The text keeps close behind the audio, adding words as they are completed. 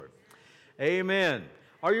Amen.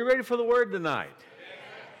 Are you ready for the word tonight?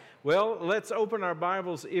 Well, let's open our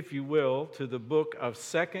Bibles, if you will, to the book of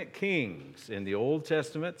 2 Kings in the Old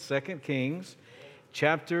Testament, 2 Kings,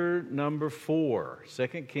 chapter number 4. 2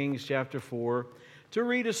 Kings, chapter 4, to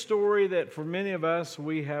read a story that for many of us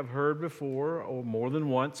we have heard before, or more than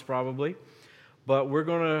once probably, but we're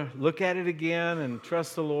going to look at it again and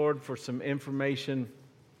trust the Lord for some information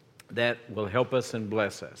that will help us and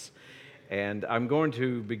bless us. And I'm going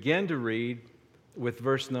to begin to read with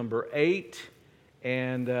verse number 8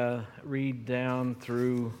 and read down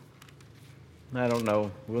through, I don't know,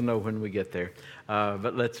 we'll know when we get there.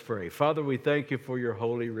 But let's pray. Father, we thank you for your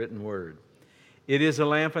holy written word. It is a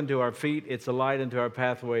lamp unto our feet, it's a light unto our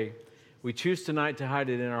pathway. We choose tonight to hide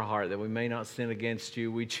it in our heart that we may not sin against you.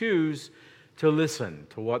 We choose to listen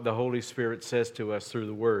to what the Holy Spirit says to us through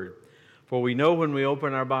the word. For we know when we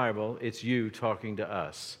open our Bible, it's you talking to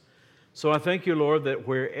us. So I thank you, Lord, that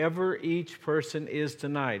wherever each person is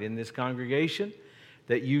tonight in this congregation,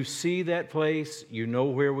 that you see that place, you know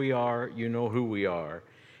where we are, you know who we are,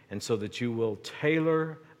 and so that you will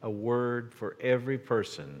tailor a word for every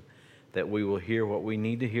person, that we will hear what we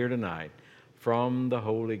need to hear tonight from the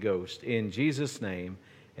Holy Ghost. In Jesus' name,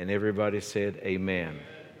 and everybody said amen.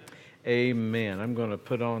 Amen. I'm going to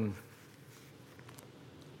put on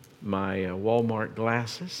my Walmart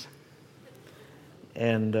glasses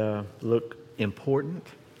and look important.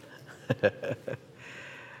 And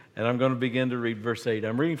I'm going to begin to read verse 8.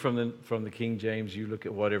 I'm reading from the King James. You look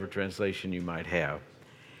at whatever translation you might have.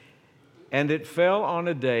 And it fell on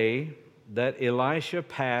a day that Elisha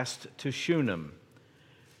passed to Shunem,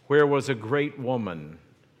 where was a great woman,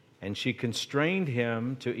 and she constrained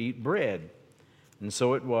him to eat bread. And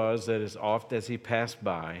so it was that as oft as he passed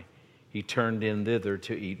by, he turned in thither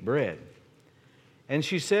to eat bread. And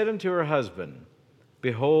she said unto her husband,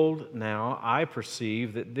 Behold, now I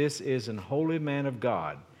perceive that this is an holy man of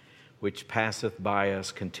God, which passeth by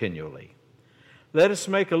us continually. Let us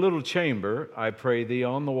make a little chamber, I pray thee,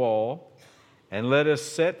 on the wall, and let us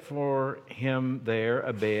set for him there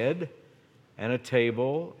a bed, and a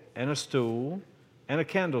table, and a stool, and a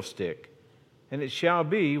candlestick. And it shall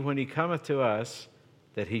be, when he cometh to us,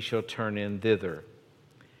 that he shall turn in thither.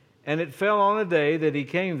 And it fell on a day that he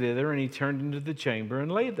came thither, and he turned into the chamber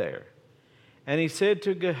and lay there. And he said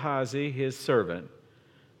to Gehazi his servant,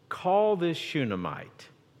 Call this Shunammite.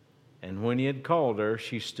 And when he had called her,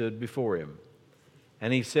 she stood before him.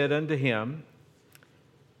 And he said unto him,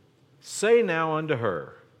 Say now unto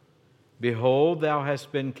her, Behold, thou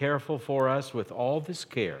hast been careful for us with all this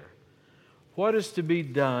care. What is to be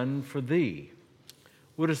done for thee?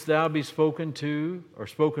 Wouldest thou be spoken to, or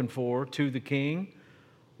spoken for, to the king,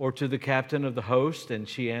 or to the captain of the host? And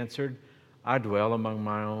she answered, I dwell among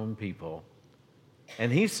my own people.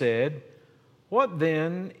 And he said, What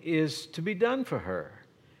then is to be done for her?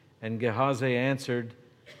 And Gehazi answered,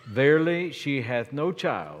 Verily she hath no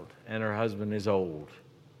child, and her husband is old.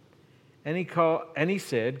 And he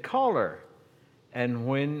said, Call her. And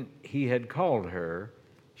when he had called her,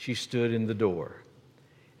 she stood in the door.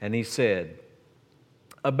 And he said,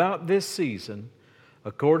 About this season,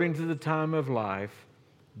 according to the time of life,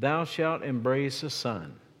 thou shalt embrace a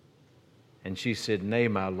son. And she said, Nay,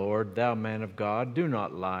 my lord, thou man of God, do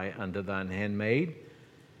not lie unto thine handmaid.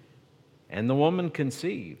 And the woman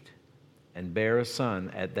conceived, and bare a son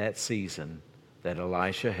at that season that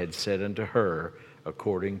Elisha had said unto her,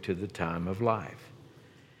 according to the time of life.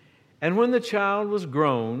 And when the child was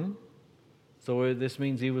grown, so this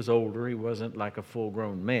means he was older, he wasn't like a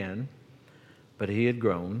full-grown man, but he had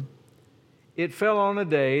grown, it fell on a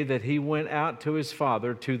day that he went out to his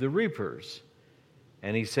father to the reapers.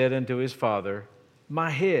 And he said unto his father, My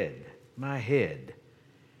head, my head.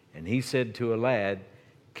 And he said to a lad,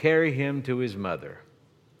 Carry him to his mother.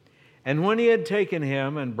 And when he had taken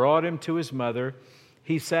him and brought him to his mother,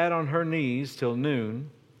 he sat on her knees till noon,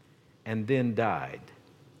 and then died.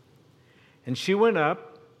 And she went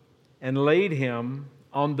up and laid him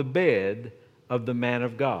on the bed of the man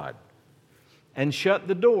of God, and shut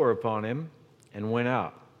the door upon him, and went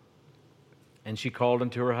out. And she called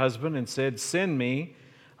unto her husband and said, Send me,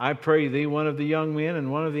 I pray thee, one of the young men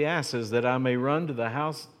and one of the asses, that I may run to the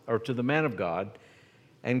house, or to the man of God,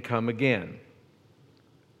 and come again.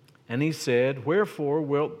 And he said, Wherefore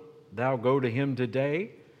wilt thou go to him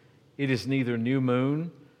today? It is neither new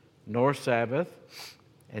moon nor Sabbath.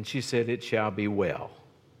 And she said, It shall be well.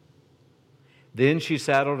 Then she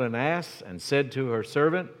saddled an ass and said to her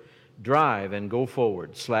servant, Drive and go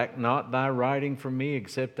forward. Slack not thy riding from me,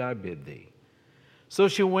 except I bid thee. So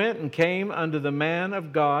she went and came unto the man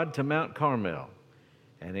of God to Mount Carmel.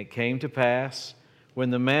 And it came to pass,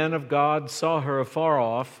 when the man of God saw her afar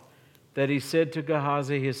off, that he said to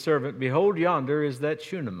Gehazi his servant, Behold, yonder is that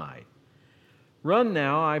Shunammite. Run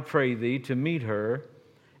now, I pray thee, to meet her,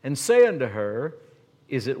 and say unto her,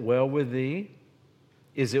 Is it well with thee?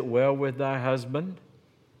 Is it well with thy husband?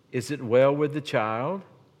 Is it well with the child?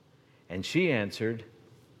 And she answered,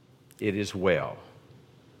 It is well.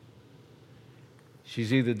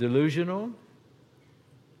 She's either delusional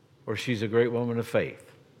or she's a great woman of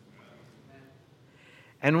faith.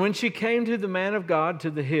 And when she came to the man of God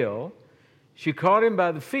to the hill, she caught him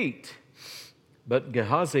by the feet. But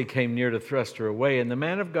Gehazi came near to thrust her away, and the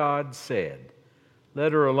man of God said,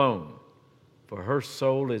 Let her alone, for her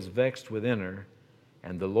soul is vexed within her,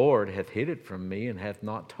 and the Lord hath hid it from me, and hath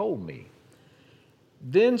not told me.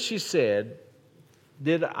 Then she said,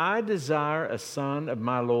 Did I desire a son of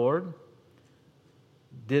my Lord?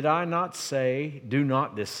 Did I not say, Do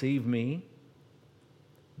not deceive me?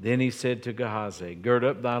 Then he said to Gehazi, Gird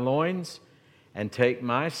up thy loins, and take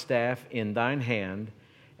my staff in thine hand,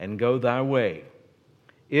 and go thy way.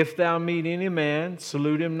 If thou meet any man,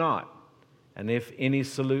 salute him not. And if any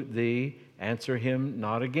salute thee, answer him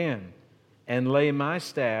not again. And lay my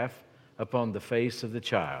staff upon the face of the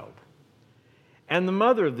child. And the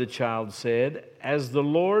mother of the child said, As the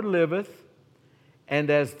Lord liveth, and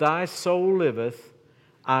as thy soul liveth,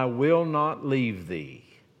 I will not leave thee.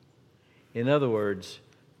 In other words,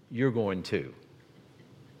 you're going to.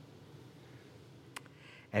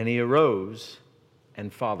 And he arose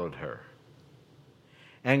and followed her.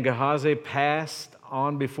 And Gehazi passed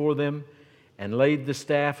on before them and laid the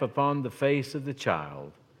staff upon the face of the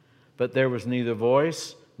child. But there was neither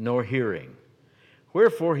voice nor hearing.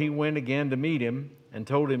 Wherefore he went again to meet him and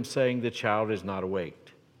told him, saying, The child is not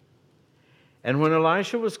awaked. And when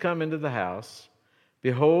Elisha was come into the house,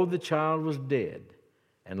 behold, the child was dead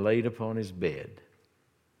and laid upon his bed.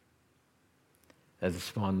 That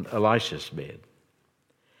is upon Elisha's bed.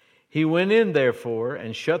 He went in, therefore,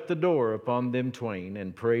 and shut the door upon them twain,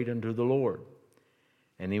 and prayed unto the Lord.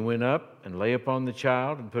 And he went up and lay upon the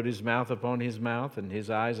child, and put his mouth upon his mouth, and his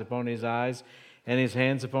eyes upon his eyes, and his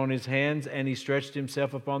hands upon his hands. And he stretched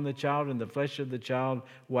himself upon the child, and the flesh of the child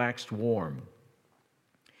waxed warm.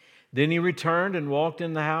 Then he returned and walked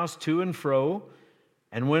in the house to and fro,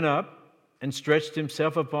 and went up and stretched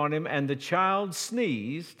himself upon him, and the child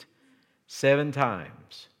sneezed 7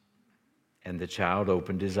 times. And the child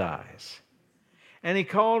opened his eyes. And he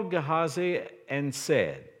called Gehazi and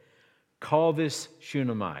said, Call this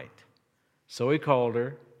Shunammite. So he called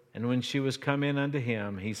her, and when she was come in unto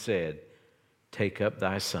him, he said, Take up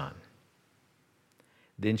thy son.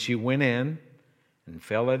 Then she went in and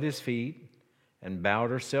fell at his feet and bowed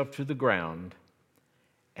herself to the ground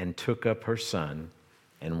and took up her son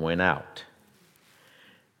and went out.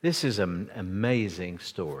 This is an amazing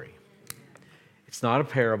story. It's not a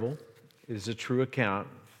parable. It is a true account.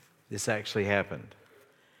 This actually happened.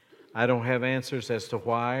 I don't have answers as to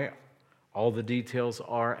why all the details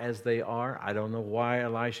are as they are. I don't know why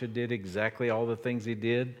Elisha did exactly all the things he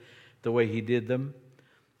did the way he did them.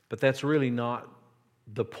 But that's really not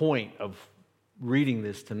the point of reading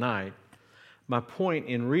this tonight. My point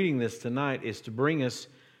in reading this tonight is to bring us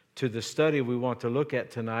to the study we want to look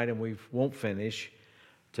at tonight, and we won't finish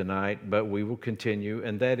tonight, but we will continue,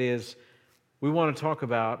 and that is we want to talk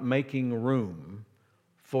about making room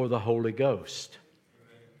for the Holy Ghost.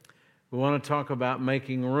 We want to talk about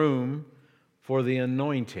making room for the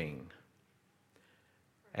anointing.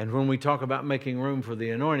 And when we talk about making room for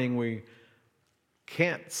the anointing, we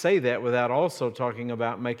can't say that without also talking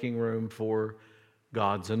about making room for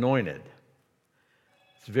God's anointed.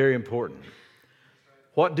 It's very important.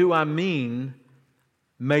 What do I mean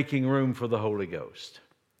making room for the Holy Ghost?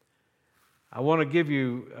 I want to give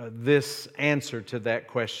you this answer to that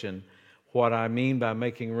question, what I mean by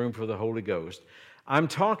making room for the Holy Ghost. I'm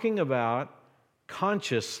talking about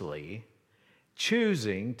consciously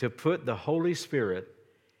choosing to put the Holy Spirit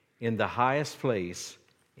in the highest place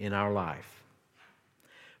in our life,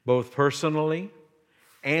 both personally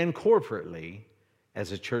and corporately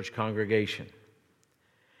as a church congregation.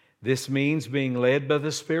 This means being led by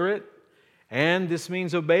the Spirit, and this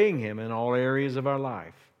means obeying Him in all areas of our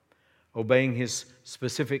life. Obeying His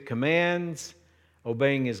specific commands,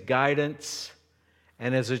 obeying His guidance,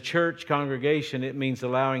 and as a church congregation, it means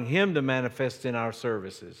allowing Him to manifest in our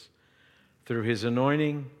services through His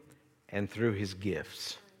anointing and through His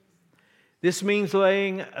gifts. This means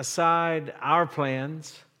laying aside our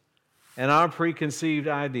plans and our preconceived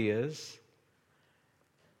ideas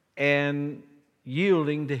and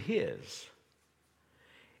yielding to His.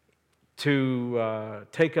 To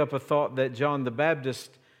take up a thought that John the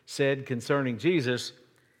Baptist said concerning Jesus,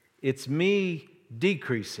 it's me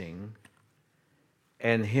decreasing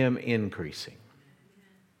and Him increasing.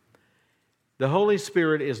 The Holy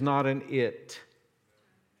Spirit is not an it.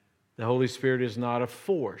 The Holy Spirit is not a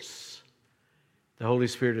force. The Holy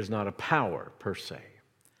Spirit is not a power per se.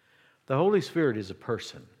 The Holy Spirit is a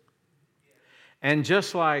person. And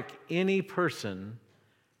just like any person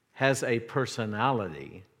has a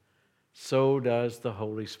personality, so does the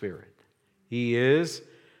Holy Spirit. He is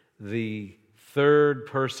the third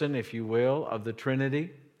person, if you will, of the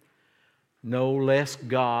Trinity. No less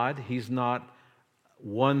God. He's not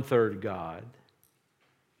one-third God,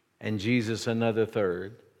 and Jesus another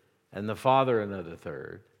third, and the Father another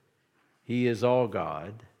third. He is all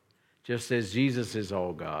God, just as Jesus is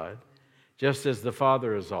all God, just as the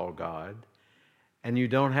Father is all God. And you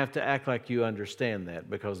don't have to act like you understand that,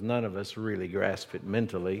 because none of us really grasp it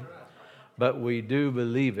mentally, but we do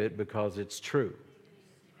believe it because it's true.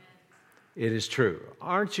 It is true.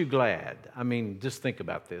 Aren't you glad? I mean, just think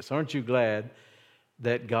about this. Aren't you glad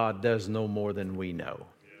that God does know more than we know?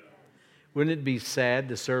 Wouldn't it be sad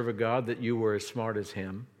to serve a God that you were as smart as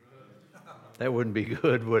Him? That wouldn't be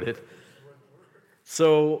good, would it?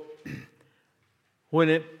 So, when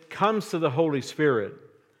it comes to the Holy Spirit,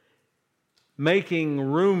 making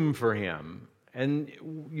room for Him, and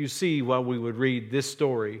you see why we would read this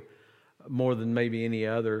story more than maybe any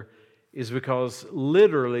other, is because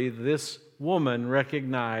literally this woman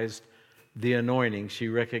recognized the anointing. She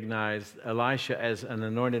recognized Elisha as an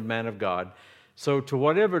anointed man of God. So to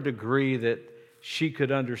whatever degree that she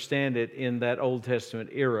could understand it in that Old Testament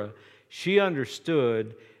era, she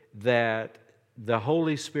understood that the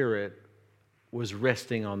Holy Spirit was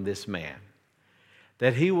resting on this man,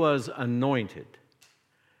 that he was anointed,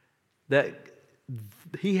 that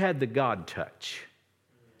he had the God touch,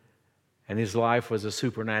 and his life was a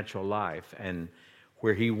supernatural life. And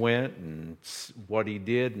where he went and what he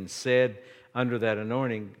did and said under that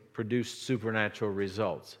anointing produced supernatural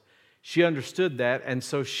results. She understood that, and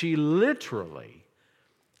so she literally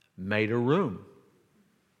made a room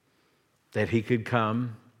that he could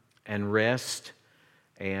come and rest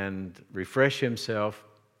and refresh himself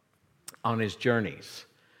on his journeys.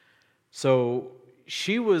 So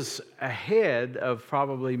she was ahead of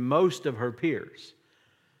probably most of her peers.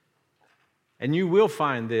 And you will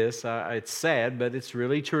find this, it's sad, but it's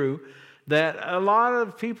really true, that a lot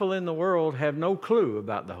of people in the world have no clue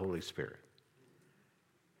about the Holy Spirit.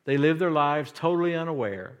 They live their lives totally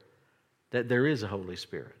unaware that there is a Holy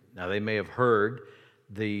Spirit. Now, they may have heard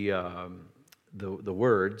the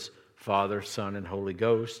words Father, Son, and Holy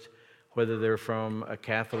Ghost, whether they're from a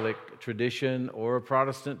Catholic tradition or a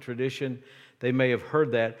Protestant tradition. They may have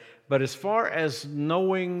heard that. But as far as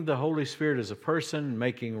knowing the Holy Spirit as a person,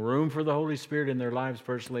 making room for the Holy Spirit in their lives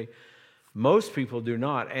personally, most people do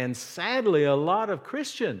not. And sadly, a lot of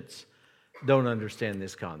Christians don't understand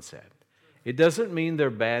this concept. It doesn't mean they're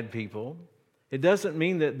bad people. It doesn't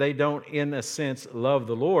mean that they don't, in a sense, love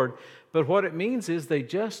the Lord. But what it means is they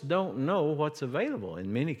just don't know what's available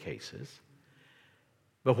in many cases.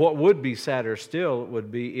 But what would be sadder still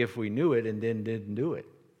would be if we knew it and then didn't do it.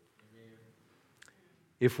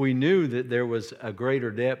 If we knew that there was a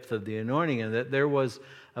greater depth of the anointing and that there was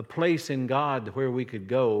a place in God where we could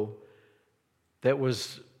go that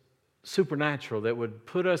was supernatural, that would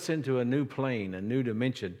put us into a new plane, a new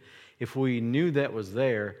dimension, if we knew that was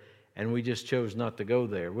there and we just chose not to go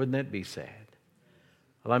there, wouldn't that be sad?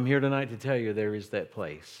 Well, I'm here tonight to tell you there is that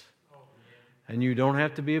place. And you don't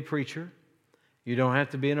have to be a preacher. You don't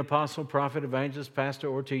have to be an apostle, prophet, evangelist, pastor,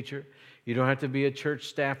 or teacher. You don't have to be a church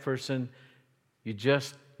staff person. You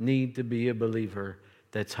just need to be a believer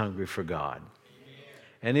that's hungry for God. Amen.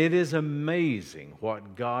 And it is amazing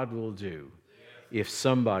what God will do if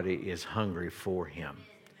somebody is hungry for Him.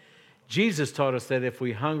 Jesus taught us that if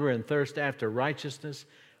we hunger and thirst after righteousness,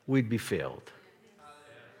 we'd be filled.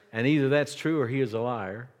 And either that's true or he is a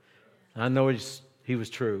liar. I know he was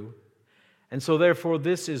true. And so therefore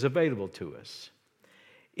this is available to us.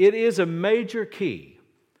 It is a major key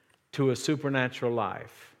to a supernatural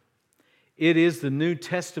life. It is the New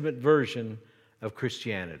Testament version of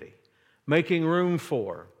Christianity. Making room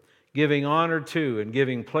for, giving honor to, and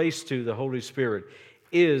giving place to the Holy Spirit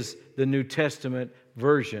is the New Testament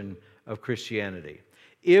version of Christianity.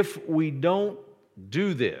 If we don't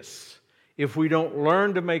do this, if we don't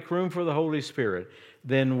learn to make room for the Holy Spirit,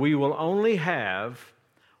 then we will only have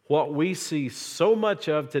what we see so much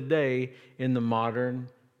of today in the modern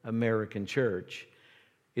American church,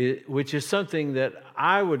 which is something that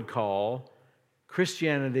I would call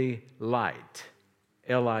Christianity light,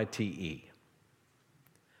 L-I-T-E.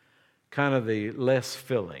 Kind of the less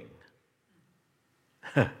filling.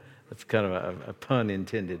 That's kind of a pun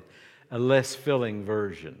intended. A less filling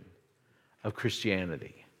version of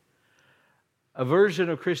Christianity. A version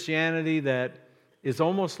of Christianity that is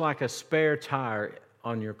almost like a spare tire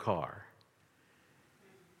on your car.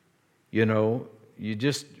 You know, you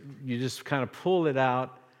just kind of pull it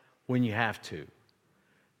out when you have to.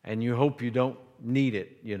 And you hope you don't need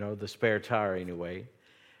it, you know, the spare tire anyway.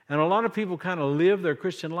 And a lot of people kind of live their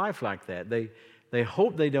Christian life like that. They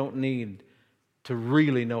hope they don't need to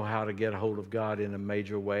really know how to get a hold of God in a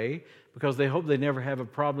major way because they hope they never have a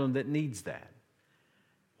problem that needs that.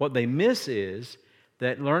 What they miss is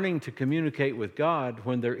that learning to communicate with God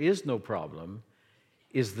when there is no problem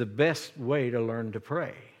is the best way to learn to pray.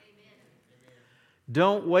 Amen.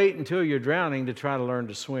 Don't wait until you're drowning to try to learn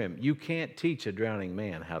to swim. You can't teach a drowning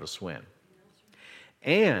man how to swim.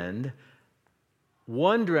 And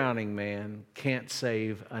one drowning man can't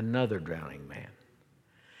save another drowning man.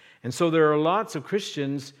 And so there are lots of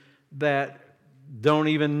Christians that don't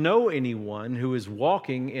even know anyone who is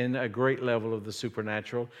walking in a great level of the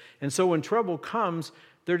supernatural. And so when trouble comes,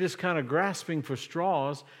 they're just kind of grasping for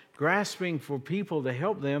straws, grasping for people to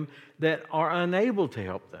help them that are unable to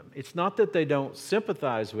help them. It's not that they don't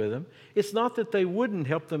sympathize with them. It's not that they wouldn't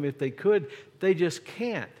help them if they could. They just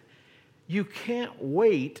can't. You can't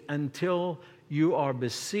wait until you are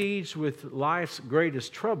besieged with life's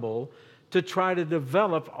greatest trouble to try to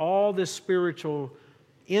develop all this spiritual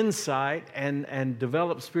insight and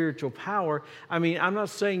develop spiritual power. I mean, I'm not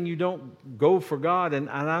saying you don't go for God, and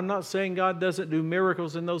I'm not saying God doesn't do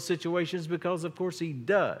miracles in those situations, because of course He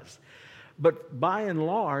does. But by and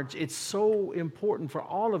large, it's so important for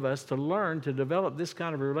all of us to learn to develop this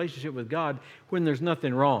kind of a relationship with God when there's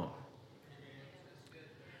nothing wrong.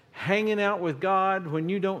 Hanging out with God when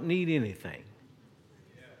you don't need anything.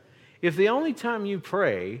 If the only time you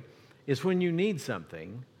pray is when you need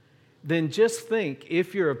something, then just think,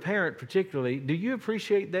 if you're a parent particularly, do you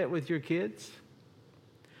appreciate that with your kids?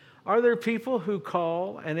 Are there people who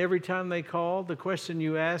call, and every time they call, the question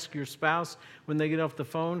you ask your spouse when they get off the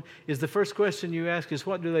phone is the first question you ask is,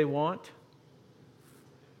 what do they want?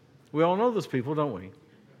 We all know those people, don't we?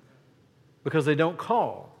 Because they don't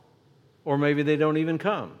call, or maybe they don't even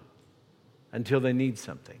come until they need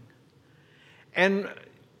something. And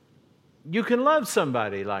you can love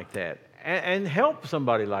somebody like that and help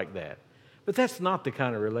somebody like that. But that's not the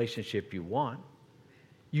kind of relationship you want.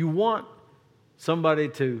 You want somebody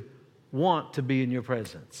to want to be in your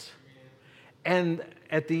presence. And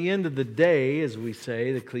at the end of the day, as we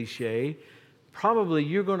say, the cliche, probably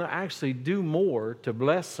you're going to actually do more to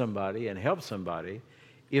bless somebody and help somebody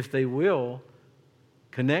if they will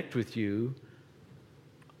connect with you,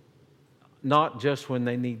 not just when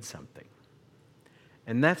they need something.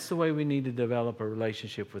 And that's the way we need to develop a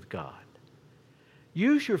relationship with God.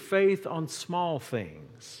 Use your faith on small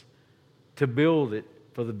things to build it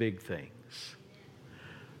for the big things.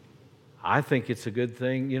 I think it's a good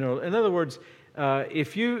thing. You know, in other words,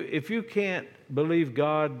 if you can't believe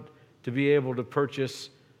God to be able to purchase,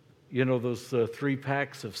 you know, those 3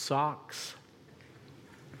 packs of socks.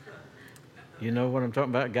 You know what I'm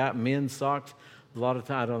talking about? Got men's socks. A lot of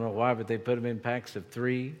times, I don't know why, but they put them in packs of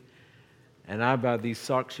 3. And I buy these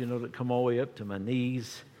socks, you know, that come all the way up to my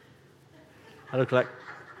knees. I look like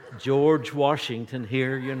George Washington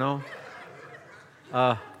here, you know.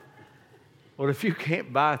 Well, if you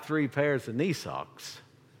can't buy 3 pairs of knee socks,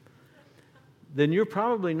 then you're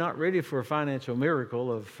probably not ready for a financial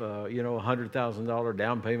miracle of, you know, $100,000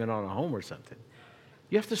 down payment on a home or something.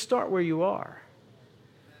 You have to start where you are.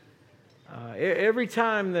 Every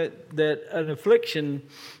time that an affliction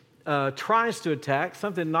tries to attack,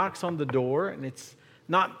 something knocks on the door, and it's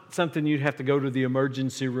not something you'd have to go to the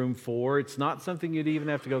emergency room for. It's not something you'd even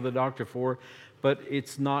have to go to the doctor for, but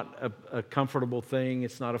it's not a comfortable thing.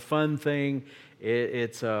 It's not a fun thing.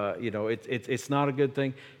 It's not a good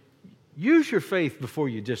thing. Use your faith before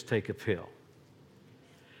you just take a pill.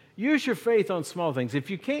 Use your faith on small things. If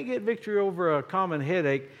you can't get victory over a common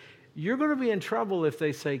headache, you're going to be in trouble if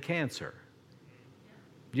they say cancer.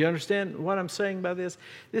 Do you understand what I'm saying by this?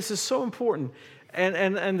 This is so important.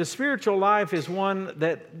 And the spiritual life is one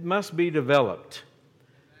that must be developed.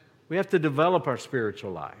 We have to develop our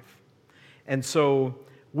spiritual life. And so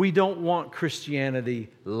we don't want Christianity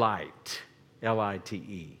light,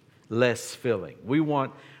 L-I-T-E, less filling. We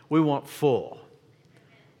want full.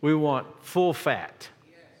 We want full fat.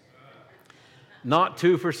 Not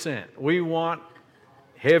 2%. We want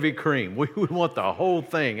heavy cream. We want the whole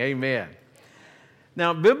thing. Amen.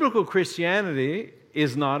 Now, biblical Christianity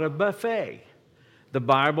is not a buffet. The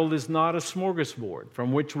Bible is not a smorgasbord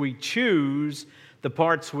from which we choose the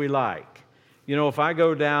parts we like. You know, if I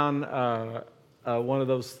go down one of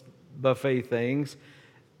those buffet things,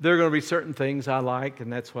 there are going to be certain things I like,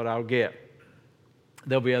 and that's what I'll get.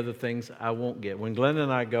 There'll be other things I won't get. When Glenda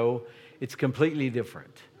and I go, it's completely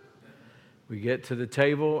different. We get to the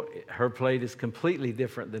table, her plate is completely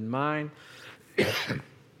different than mine.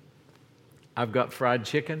 I've got fried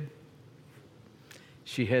chicken.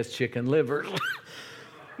 She has chicken liver.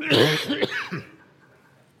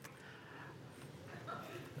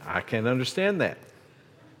 I can't understand that.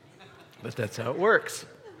 But that's how it works.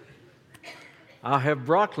 I'll have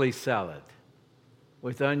broccoli salad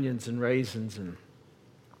with onions and raisins and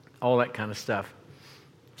all that kind of stuff.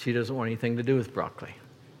 She doesn't want anything to do with broccoli.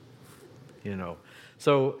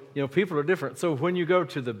 So, people are different. So when you go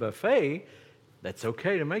to the buffet, that's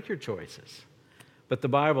okay to make your choices. But the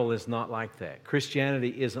Bible is not like that.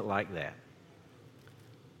 Christianity isn't like that.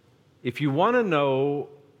 If you want to know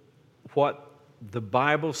what the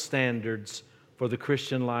Bible standards for the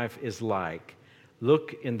Christian life is like,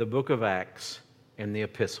 look in the book of Acts and the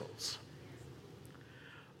epistles.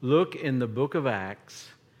 Look in the book of Acts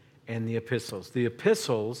and the epistles. The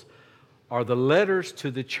epistles are the letters to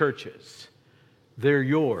the churches. They're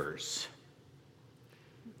yours.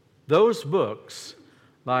 Those books,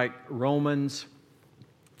 like Romans,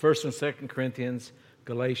 1st and 2nd Corinthians,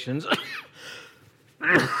 Galatians,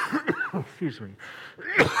 excuse me,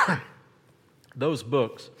 those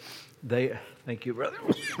books, thank you, brother.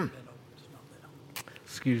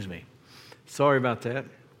 Excuse me. Sorry about that.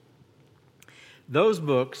 Those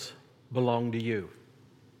books belong to you.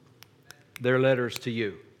 They're letters to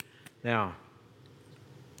you. Now,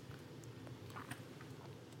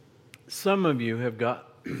 some of you have got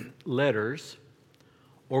letters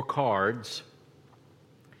or cards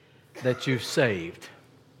that you've saved.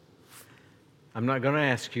 I'm not going to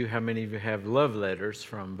ask you how many of you have love letters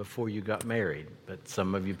from before you got married, but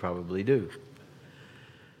some of you probably do.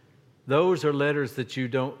 Those are letters that you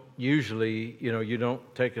don't usually, you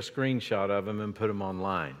don't take a screenshot of them and put them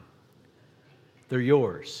online. They're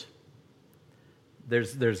yours.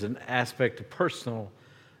 There's an aspect of personal,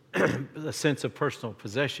 a sense of personal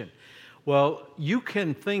possession. Well, you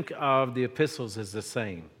can think of the epistles as the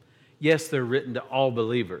same. Yes, they're written to all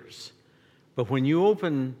believers. But when you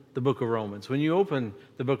open the book of Romans, when you open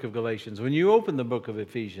the book of Galatians, when you open the book of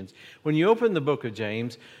Ephesians, when you open the book of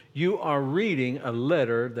James, you are reading a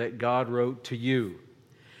letter that God wrote to you.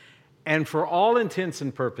 And for all intents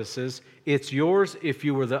and purposes, it's yours if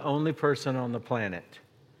you were the only person on the planet.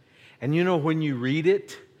 And when you read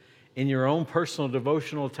it in your own personal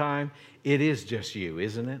devotional time, it is just you,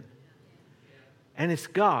 isn't it? And it's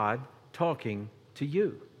God talking to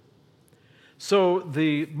you. So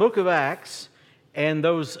the book of Acts and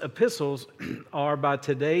those epistles are, by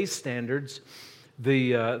today's standards,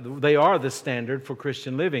 they are the standard for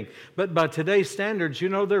Christian living. But by today's standards,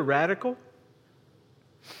 they're radical.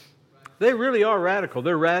 They really are radical.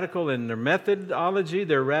 They're radical in their methodology.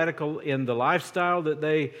 They're radical in the lifestyle that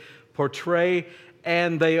they portray.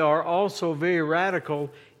 And they are also very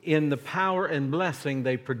radical in the power and blessing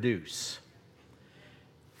they produce.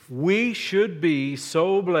 We should be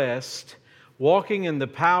so blessed, walking in the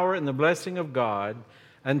power and the blessing of God,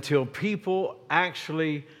 until people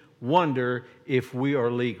actually wonder if we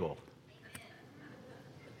are legal.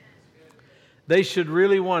 They should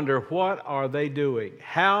really wonder, what are they doing?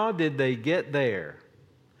 How did they get there?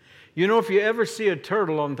 If you ever see a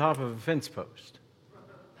turtle on top of a fence post,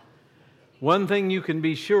 one thing you can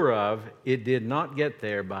be sure of, it did not get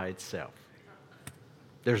there by itself.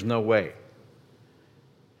 There's no way.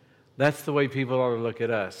 That's the way people ought to look at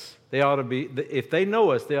us. They ought to be, if they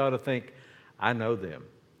know us, they ought to think, I know them.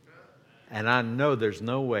 And I know there's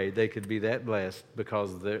no way they could be that blessed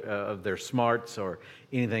because of their smarts or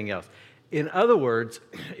anything else. In other words,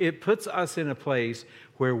 it puts us in a place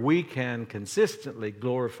where we can consistently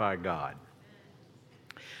glorify God.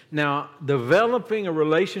 Now, developing a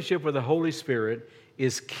relationship with the Holy Spirit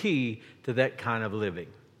is key to that kind of living.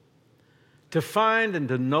 To find and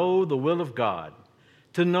to know the will of God,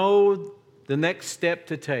 to know the next step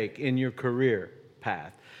to take in your career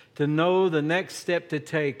path, to know the next step to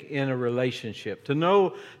take in a relationship, to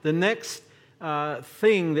know the next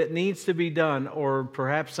thing that needs to be done, or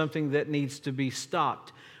perhaps something that needs to be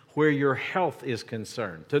stopped where your health is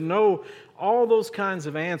concerned. To know all those kinds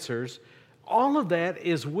of answers, all of that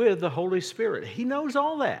is with the Holy Spirit. He knows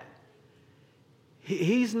all that.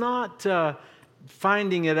 He's not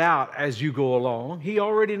finding it out as you go along. He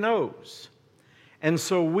already knows. And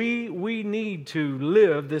so we need to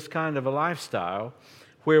live this kind of a lifestyle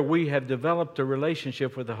where we have developed a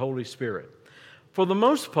relationship with the Holy Spirit. For the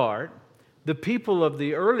most part, the people of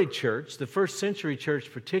the early church, the first century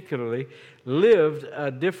church particularly, lived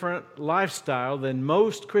a different lifestyle than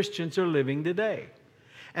most Christians are living today.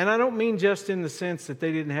 And I don't mean just in the sense that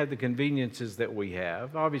they didn't have the conveniences that we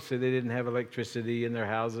have. Obviously, they didn't have electricity in their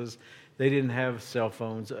houses. They didn't have cell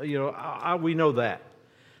phones. We know that.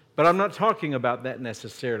 But I'm not talking about that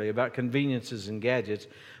necessarily, about conveniences and gadgets.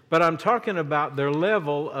 But I'm talking about their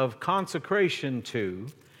level of consecration to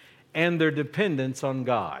and their dependence on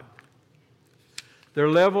God. Their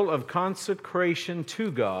level of consecration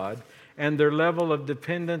to God and their level of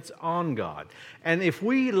dependence on God. And if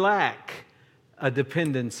we lack a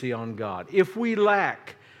dependency on God, if we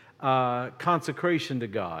lack consecration to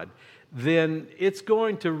God, then it's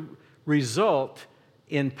going to result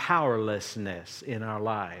in powerlessness in our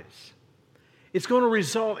lives. It's going to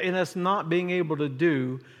result in us not being able to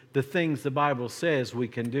do the things the Bible says we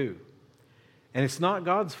can do. And it's not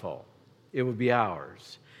God's fault. It would be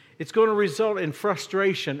ours. It's going to result in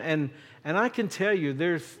frustration. And I can tell you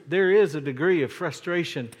there is a degree of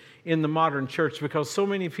frustration in the modern church because so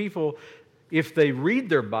many people, if they read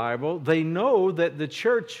their Bible, they know that the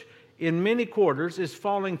church in many quarters is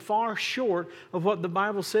falling far short of what the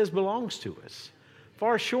Bible says belongs to us.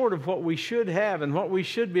 Far short of what we should have and what we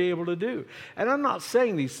should be able to do. And I'm not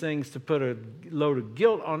saying these things to put a load of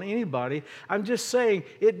guilt on anybody. I'm just saying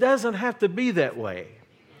it doesn't have to be that way.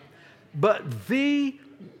 But the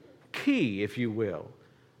key, if you will,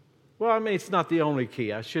 it's not the only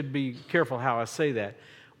key. I should be careful how I say that.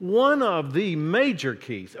 One of the major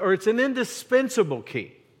keys, or it's an indispensable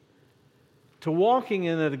key, to walking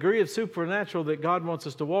in a degree of supernatural that God wants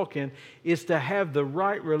us to walk in is to have the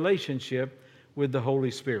right relationship with the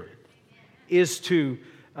Holy Spirit, is to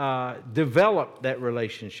develop that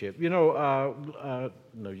relationship. No,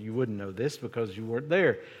 you wouldn't know this because you weren't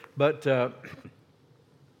there, but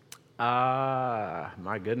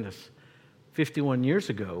my goodness, 51 years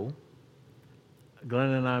ago,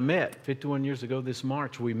 Glenn and I met. 51 years ago this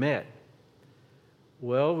March, we met.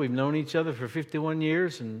 Well, we've known each other for 51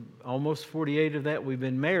 years, and almost 48 of that we've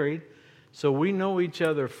been married. So we know each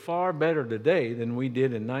other far better today than we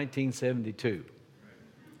did in 1972.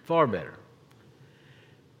 Far better.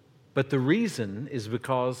 But the reason is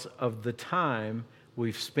because of the time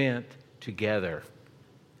we've spent together.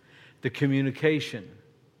 The communication,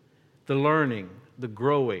 the learning, the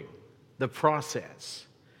growing, the process.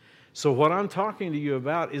 So what I'm talking to you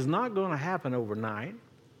about is not going to happen overnight.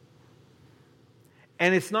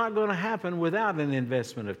 And it's not going to happen without an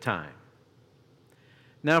investment of time.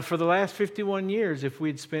 Now, for the last 51 years, if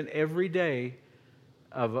we'd spent every day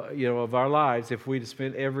of our lives, if we'd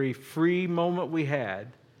spent every free moment we had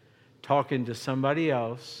talking to somebody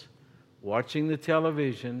else, watching the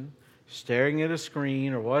television, staring at a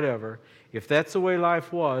screen or whatever, if that's the way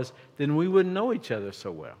life was, then we wouldn't know each other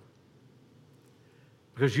so well.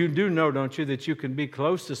 Because you do know, don't you, that you can be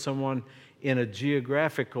close to someone in a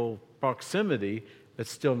geographical proximity but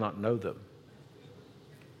still not know them.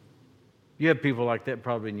 You have people like that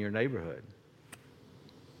probably in your neighborhood.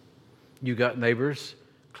 You got neighbors,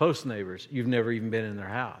 close neighbors, you've never even been in their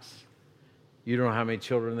house. You don't know how many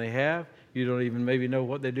children they have. You don't even maybe know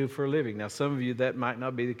what they do for a living. Now, some of you, that might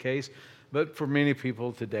not be the case, but for many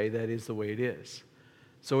people today, that is the way it is.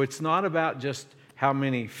 So it's not about just how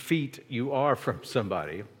many feet you are from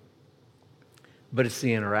somebody, but it's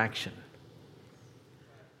the interaction.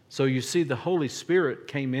 So you see, the Holy Spirit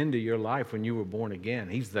came into your life when you were born again.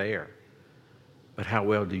 He's there. But how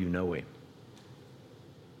well do you know Him?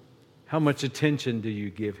 How much attention do you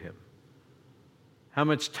give Him? How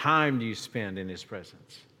much time do you spend in His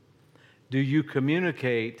presence? Do you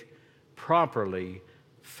communicate properly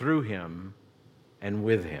through Him and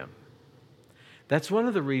with Him? That's one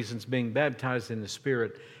of the reasons being baptized in the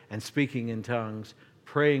Spirit and speaking in tongues,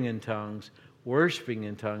 praying in tongues, worshiping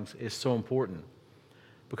in tongues is so important.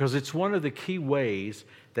 Because it's one of the key ways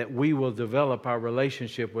that we will develop our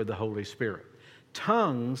relationship with the Holy Spirit.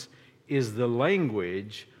 Tongues is the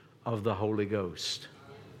language of the Holy Ghost.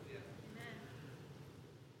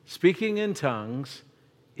 Speaking in tongues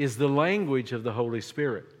is the language of the Holy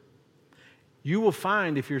Spirit. You will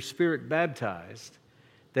find, if you're Spirit baptized,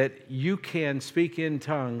 that you can speak in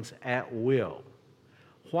tongues at will.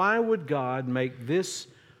 Why would God make this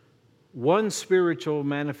one spiritual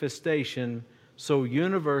manifestation so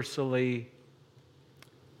universally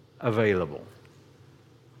available?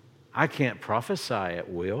 I can't prophesy at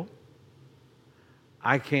will.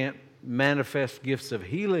 I can't manifest gifts of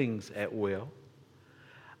healings at will.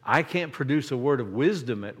 I can't produce a word of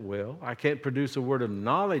wisdom at will. I can't produce a word of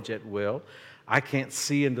knowledge at will. I can't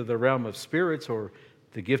see into the realm of spirits or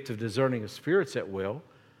the gift of discerning of spirits at will.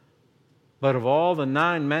 But of all the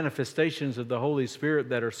 9 manifestations of the Holy Spirit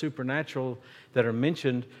that are supernatural, that are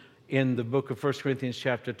mentioned in the book of 1 Corinthians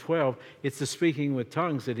chapter 12, it's the speaking with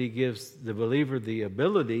tongues that he gives the believer the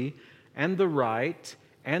ability and the right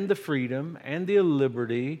and the freedom and the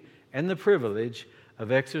liberty and the privilege of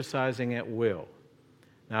exercising at will.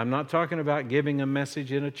 Now, I'm not talking about giving a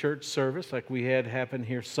message in a church service like we had happen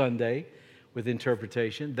here Sunday with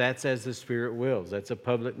interpretation. That's as the Spirit wills. That's a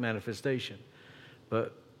public manifestation.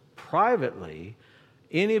 But privately,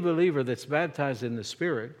 any believer that's baptized in the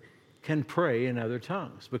Spirit can pray in other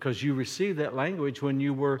tongues because you received that language when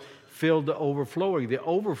you were filled to overflowing. The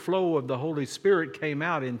overflow of the Holy Spirit came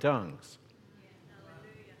out in tongues.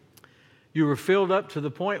 You were filled up to the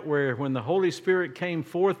point where when the Holy Spirit came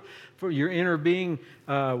forth, for your inner being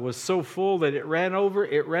was so full that it ran over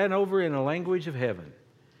in a language of heaven.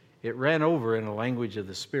 It ran over in a language of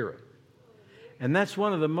the Spirit. And that's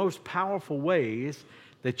one of the most powerful ways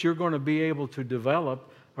that you're going to be able to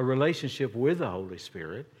develop a relationship with the Holy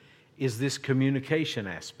Spirit is this communication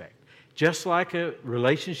aspect. Just like a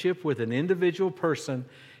relationship with an individual person,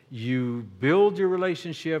 you build your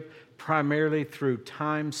relationship primarily through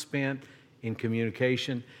time spent in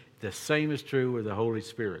communication. The same is true with the Holy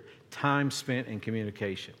Spirit. Time spent in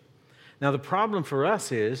communication. Now, the problem for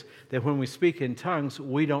us is that when we speak in tongues,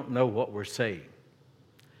 we don't know what we're saying.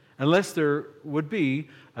 Unless there would be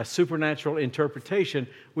a supernatural interpretation,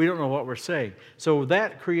 we don't know what we're saying. So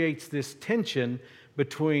that creates this tension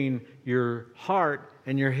between your heart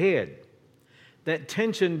and your head. That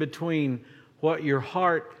tension between what your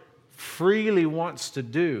heart freely wants to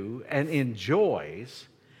do and enjoys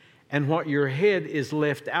and what your head is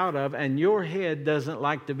left out of, and your head doesn't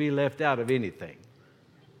like to be left out of anything.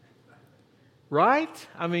 Right?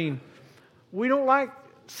 I mean, we don't like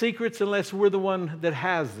secrets unless we're the one that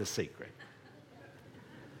has the secret.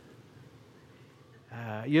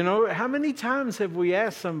 How many times have we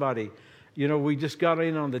asked somebody, we just got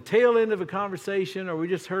in on the tail end of a conversation or we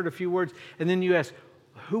just heard a few words, and then you ask,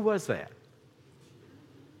 who was that?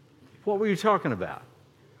 What were you talking about?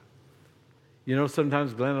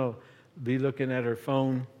 Sometimes Glenn will be looking at her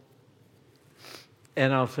phone,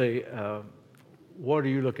 and I'll say, what are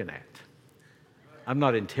you looking at? I'm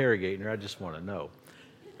not interrogating her, I just want to know.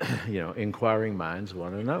 Inquiring minds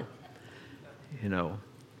want to know.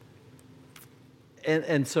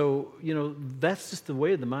 And so, that's just the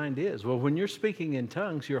way the mind is. Well, when you're speaking in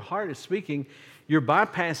tongues, your heart is speaking, you're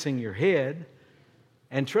bypassing your head,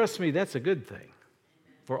 and trust me, that's a good thing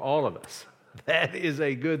for all of us. That is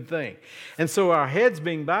a good thing. And so our head's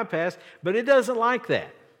being bypassed, but it doesn't like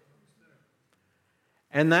that.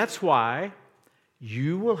 And that's why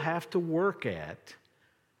you will have to work at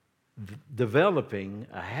developing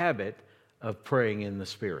a habit of praying in the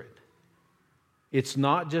Spirit. It's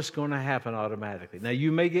not just going to happen automatically. Now,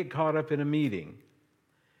 you may get caught up in a meeting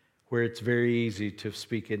where it's very easy to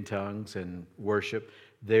speak in tongues and worship.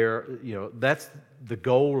 That's the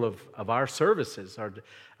goal of our services.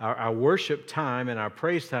 Our worship time and our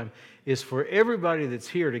praise time is for everybody that's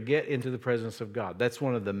here to get into the presence of God. That's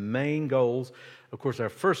one of the main goals. Of course, our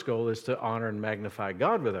first goal is to honor and magnify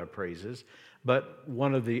God with our praises. But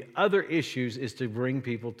one of the other issues is to bring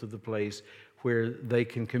people to the place where they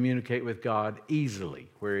can communicate with God easily,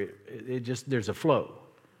 where there's a flow.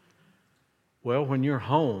 Well, when you're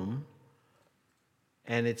home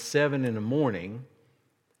and it's 7 a.m.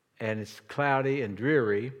 and it's cloudy and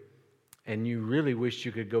dreary, and you really wish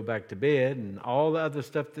you could go back to bed and all the other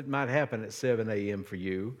stuff that might happen at 7 a.m. for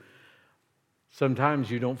you,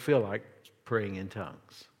 sometimes you don't feel like praying in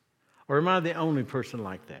tongues. Or am I the only person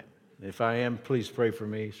like that? If I am, please pray for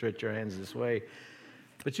me. Stretch your hands this way.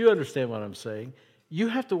 But you understand what I'm saying. You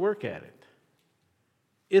have to work at it.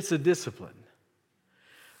 It's a discipline.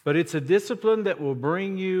 But it's a discipline that will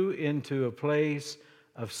bring you into a place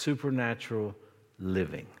of supernatural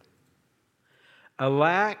living. A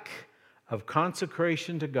lack of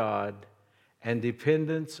consecration to God and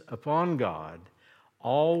dependence upon God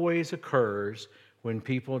always occurs when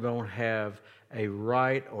people don't have a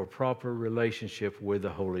right or proper relationship with the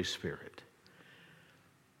Holy Spirit.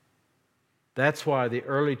 That's why the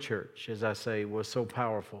early church, as I say, was so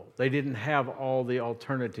powerful. They didn't have all the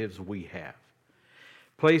alternatives we have.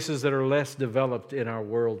 Places that are less developed in our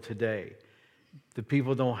world today, the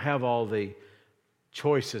people don't have all the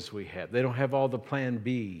choices we have. They don't have all the plan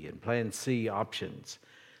B and plan C options.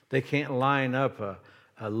 They can't line up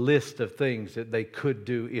a list of things that they could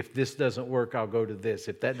do. If this doesn't work, I'll go to this.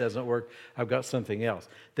 If that doesn't work, I've got something else.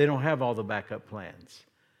 They don't have all the backup plans.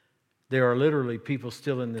 There are literally people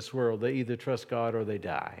still in this world, they either trust God or they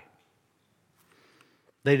die.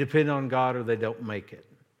 They depend on God or they don't make it.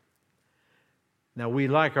 Now, we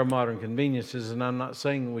like our modern conveniences, and I'm not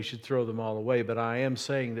saying we should throw them all away, but I am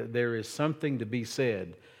saying that there is something to be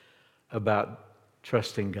said about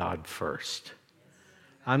trusting God first.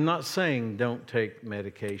 I'm not saying don't take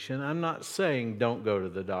medication. I'm not saying don't go to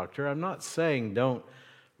the doctor. I'm not saying don't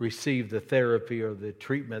receive the therapy or the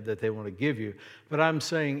treatment that they want to give you. But I'm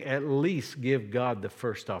saying at least give God the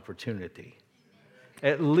first opportunity.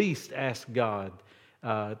 At least ask God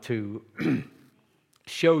to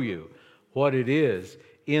show you what it is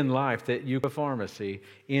in life that you put pharmacy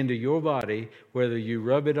into your body, whether you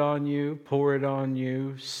rub it on you, pour it on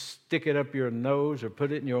you, stick it up your nose, or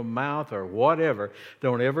put it in your mouth, or whatever.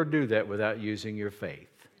 Don't ever do that without using your faith.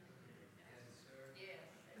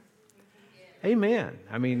 Amen.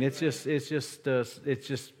 I mean, it's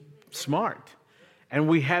just smart, and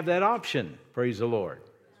we have that option. Praise the Lord.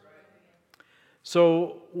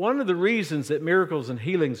 So one of the reasons that miracles and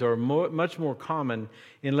healings are much more common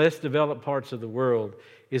in less developed parts of the world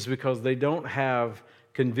is because they don't have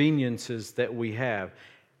conveniences that we have.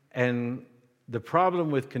 And the problem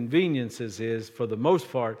with conveniences is, for the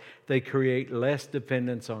most part, they create less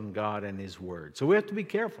dependence on God and His Word. So we have to be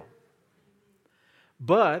careful.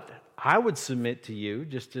 But I would submit to you,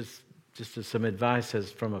 just as some advice as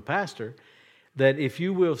from a pastor, that if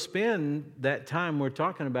you will spend that time we're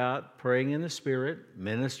talking about praying in the Spirit,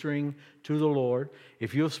 ministering to the Lord,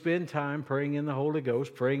 if you'll spend time praying in the Holy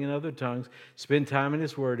Ghost, praying in other tongues, spend time in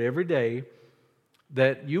His Word every day,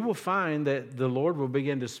 that you will find that the Lord will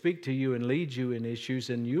begin to speak to you and lead you in issues,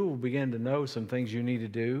 and you will begin to know some things you need to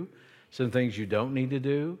do, some things you don't need to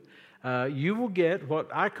do. You will get what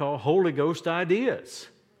I call Holy Ghost ideas,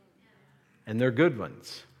 and they're good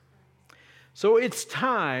ones. So it's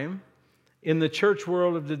time. In the church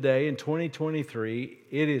world of today, in 2023,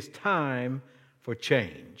 it is time for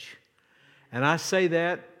change. And I say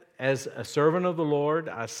that as a servant of the Lord.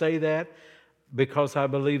 I say that because I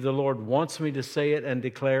believe the Lord wants me to say it and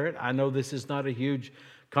declare it. I know this is not a huge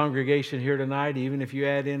congregation here tonight, even if you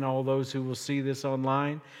add in all those who will see this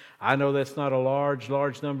online. I know that's not a large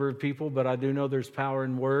number of people, but I do know there's power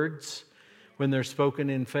in words when they're spoken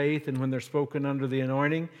in faith and when they're spoken under the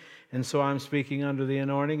anointing. And so I'm speaking under the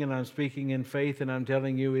anointing, and I'm speaking in faith, and I'm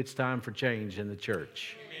telling you it's time for change in the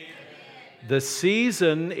church. Amen. The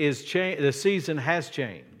season has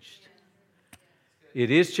changed. It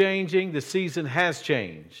is changing. The season has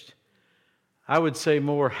changed. I would say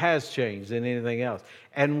more has changed than anything else.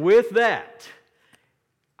 And with that,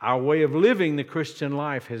 our way of living the Christian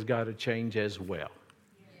life has got to change as well.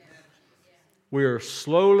 We're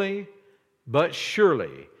slowly but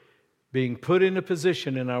surely being put in a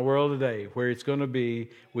position in our world today where it's going to be,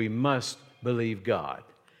 we must believe God.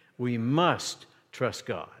 We must trust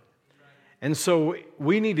God. And so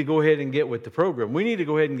we need to go ahead and get with the program. We need to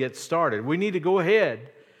go ahead and get started. We need to go ahead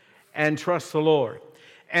and trust the Lord.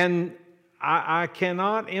 And I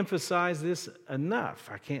cannot emphasize this enough.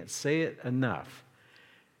 I can't say it enough.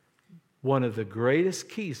 One of the greatest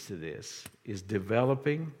keys to this is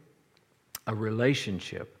developing a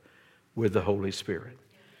relationship with the Holy Spirit.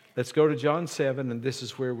 Let's go to John 7, and this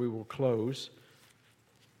is where we will close.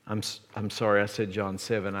 I'm sorry, I said John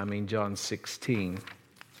 7. I mean John 16.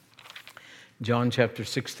 John chapter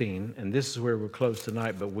 16, and this is where we'll close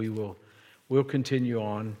tonight, but we'll continue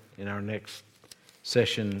on in our next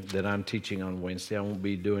session that I'm teaching on Wednesday. I won't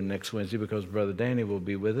be doing next Wednesday because Brother Danny will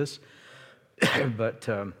be with us. But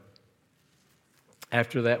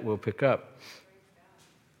after that, we'll pick up.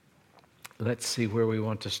 Let's see where we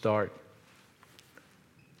want to start.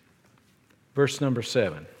 Verse number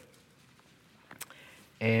 7.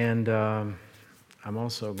 And I'm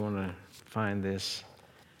also going to find this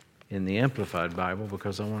in the Amplified Bible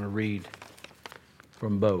because I want to read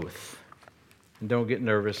from both. And don't get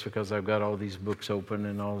nervous because I've got all these books open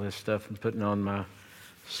and all this stuff and putting on my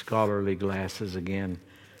scholarly glasses again.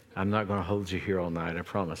 I'm not going to hold you here all night, I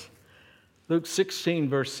promise. Luke 16,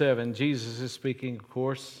 verse 7, Jesus is speaking, of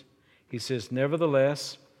course. He says,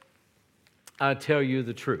 "Nevertheless, I tell you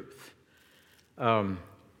the truth."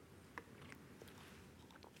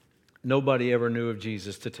 Nobody ever knew of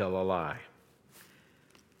Jesus to tell a lie.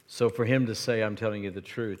 So for him to say, "I'm telling you the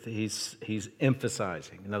truth," he's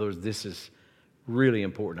emphasizing. In other words, this is really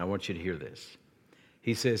important. I want you to hear this.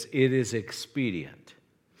 He says, "It is expedient."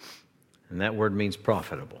 And that word means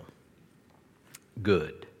profitable,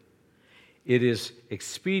 good. It is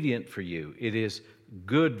expedient for you. It is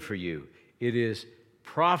good for you. It is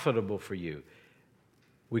profitable for you.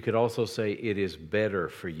 We could also say it is better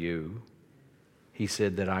for you. He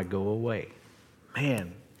said that I go away.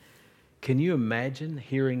 Man, can you imagine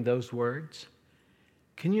hearing those words?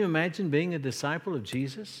 Can you imagine being a disciple of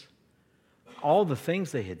Jesus? All the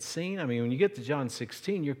things they had seen. I mean, when you get to John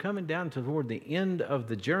 16, you're coming down toward the end of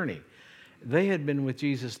the journey. They had been with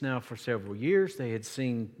Jesus now for several years. They had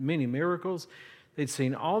seen many miracles. They'd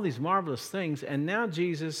seen all these marvelous things. And now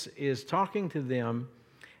Jesus is talking to them,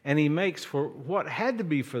 and he makes, for what had to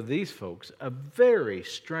be for these folks, a very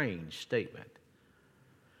strange statement.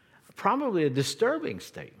 Probably a disturbing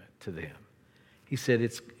statement to them. He said,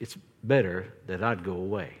 it's better that I'd go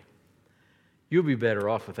away. You'll be better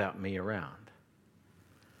off without me around.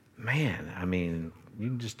 Man, I mean, you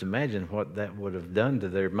can just imagine what that would have done to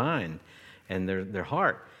their mind and their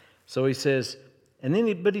heart. So he says, and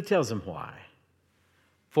then but he tells them why.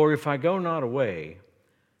 For if I go not away,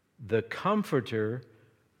 the Comforter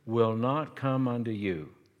will not come unto you.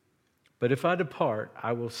 But if I depart,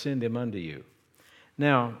 I will send him unto you.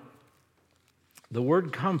 Now, the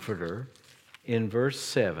word Comforter in verse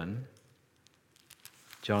 7,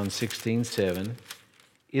 John 16:7,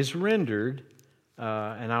 is rendered,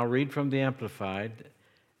 and I'll read from the Amplified,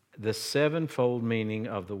 the sevenfold meaning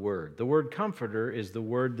of the word. The word Comforter is the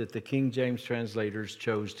word that the King James translators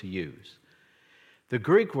chose to use. The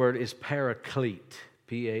Greek word is Paraclete,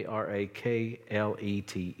 P-A-R-A-K-L-E-T-E,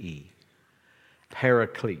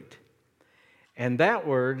 Paraclete. And that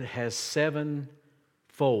word has sevenfold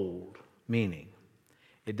meaning.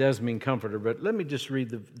 It does mean comforter, but let me just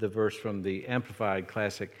read the verse from the Amplified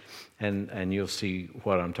Classic, and you'll see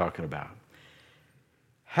what I'm talking about.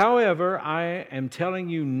 However, I am telling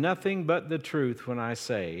you nothing but the truth when I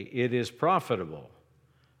say it is profitable,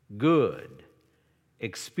 good,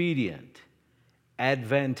 expedient,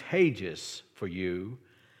 advantageous for you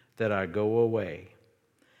that I go away.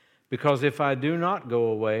 Because if I do not go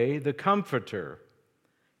away, the Comforter,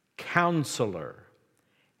 Counselor,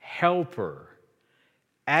 Helper,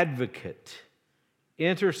 Advocate,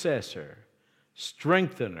 Intercessor,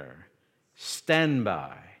 Strengthener,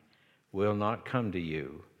 Standby will not come to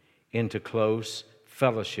you into close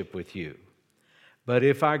fellowship with you. But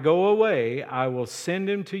if I go away, I will send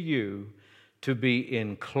him to you to be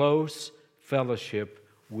in close fellowship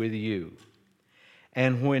with you.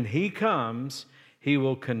 And when he comes, he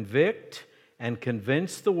will convict and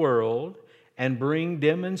convince the world and bring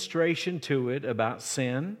demonstration to it about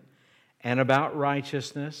sin and about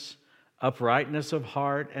righteousness, uprightness of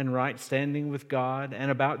heart and right standing with God,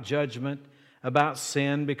 and about judgment, about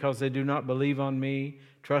sin because they do not believe on me,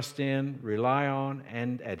 trust in, rely on,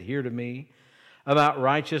 and adhere to me, about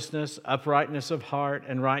righteousness, uprightness of heart,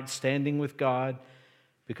 and right standing with God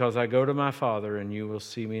because I go to my Father and you will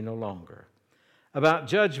see me no longer, about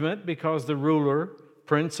judgment because the ruler,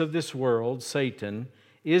 prince of this world, Satan,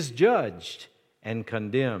 is judged and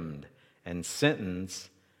condemned, and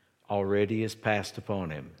sentence already is passed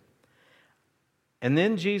upon him. And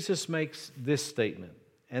then Jesus makes this statement,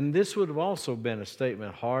 and this would have also been a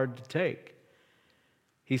statement hard to take.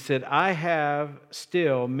 He said, I have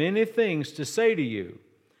still many things to say to you,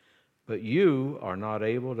 but you are not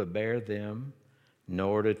able to bear them,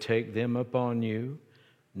 nor to take them upon you,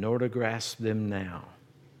 nor to grasp them now.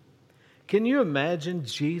 Can you imagine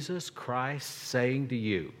Jesus Christ saying to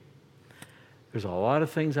you, there's a lot of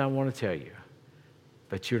things I want to tell you,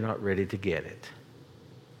 but you're not ready to get it.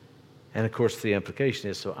 And of course the implication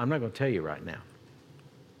is, so I'm not going to tell you right now.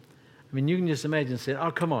 I mean, you can just imagine saying,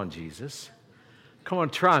 oh, come on, Jesus. Come on,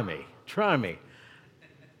 try me.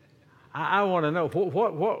 I want to know,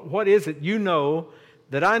 what is it you know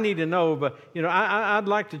that I need to know, but I'd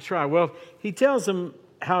like to try. Well, he tells them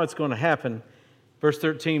how it's going to happen. Verse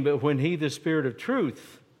 13, but when he, the Spirit of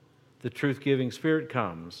truth, the truth-giving Spirit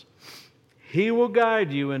comes, he will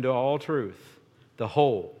guide you into all truth, the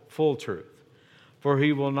whole, full truth. For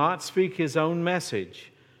he will not speak his own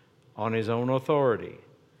message on his own authority,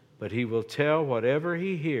 but he will tell whatever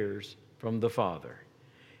he hears from the Father.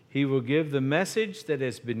 He will give the message that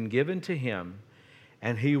has been given to him,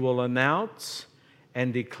 and he will announce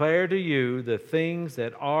and declare to you the things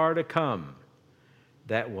that are to come,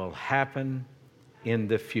 that will happen in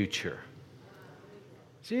the future.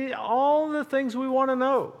 See, all the things we want to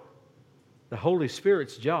know, the Holy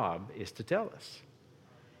Spirit's job is to tell us.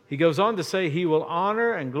 He goes on to say, he will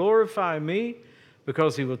honor and glorify me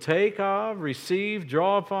because he will take of, receive,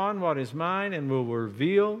 draw upon what is mine and will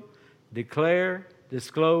reveal, declare,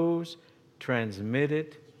 disclose, transmit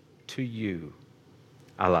it to you.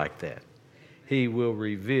 I like that. He will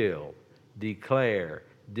reveal, declare,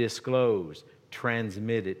 disclose,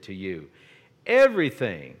 transmit it to you.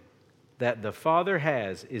 Everything that the Father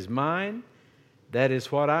has is mine. That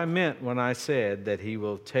is what I meant when I said that he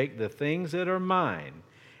will take the things that are mine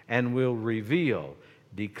and will reveal,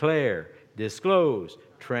 declare, disclose,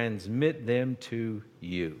 transmit them to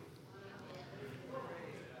you.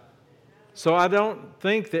 So I don't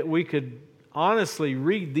think that we could honestly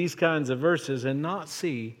read these kinds of verses and not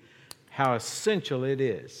see how essential it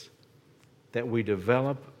is that we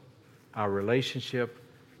develop our relationship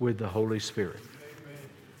with the Holy Spirit. Amen.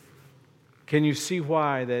 Can you see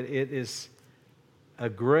why that it is a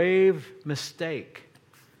grave mistake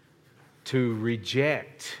to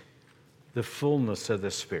reject the fullness of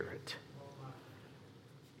the Spirit?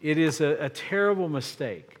 It is a terrible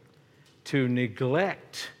mistake to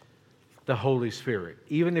neglect the Holy Spirit.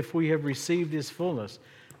 Even if we have received His fullness,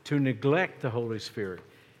 to neglect the Holy Spirit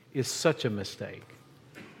is such a mistake.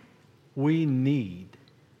 We need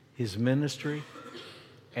His ministry,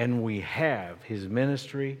 and we have His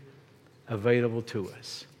ministry available to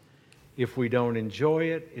us. If we don't enjoy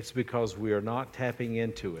it, it's because we are not tapping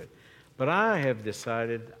into it. But I have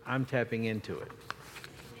decided I'm tapping into it.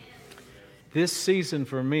 This season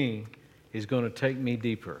for me is going to take me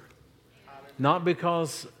deeper. Not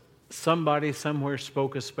because somebody somewhere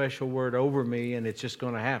spoke a special word over me and it's just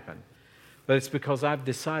going to happen, but it's because I've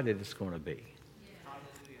decided it's going to be.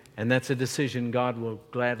 And that's a decision God will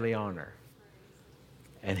gladly honor.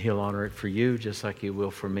 And He'll honor it for you just like He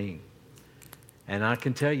will for me. And I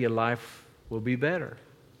can tell you life will be better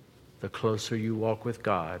the closer you walk with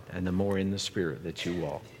God and the more in the Spirit that you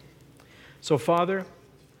walk. So, Father,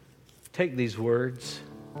 take these words,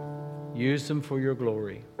 use them for your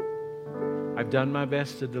glory. I've done my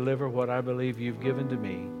best to deliver what I believe you've given to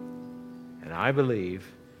me, and I believe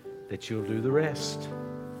that you'll do the rest.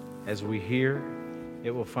 As we hear,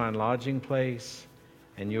 it will find lodging place,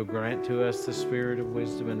 and you'll grant to us the spirit of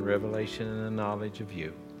wisdom and revelation and the knowledge of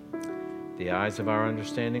you. The eyes of our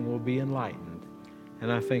understanding will be enlightened,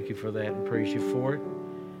 and I thank you for that and praise you for it.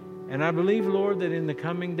 And I believe, Lord, that in the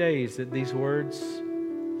coming days that these words,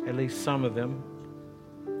 at least some of them,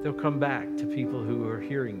 they'll come back to people who are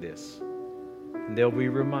hearing this, and they'll be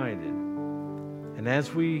reminded. And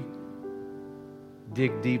as we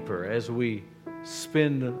dig deeper, as we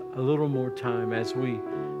spend a little more time, as we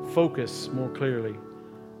focus more clearly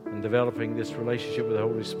on developing this relationship with the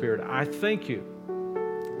Holy Spirit, I thank you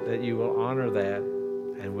that you will honor that,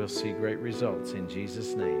 and we'll see great results in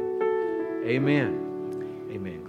Jesus' name. Amen. Amen.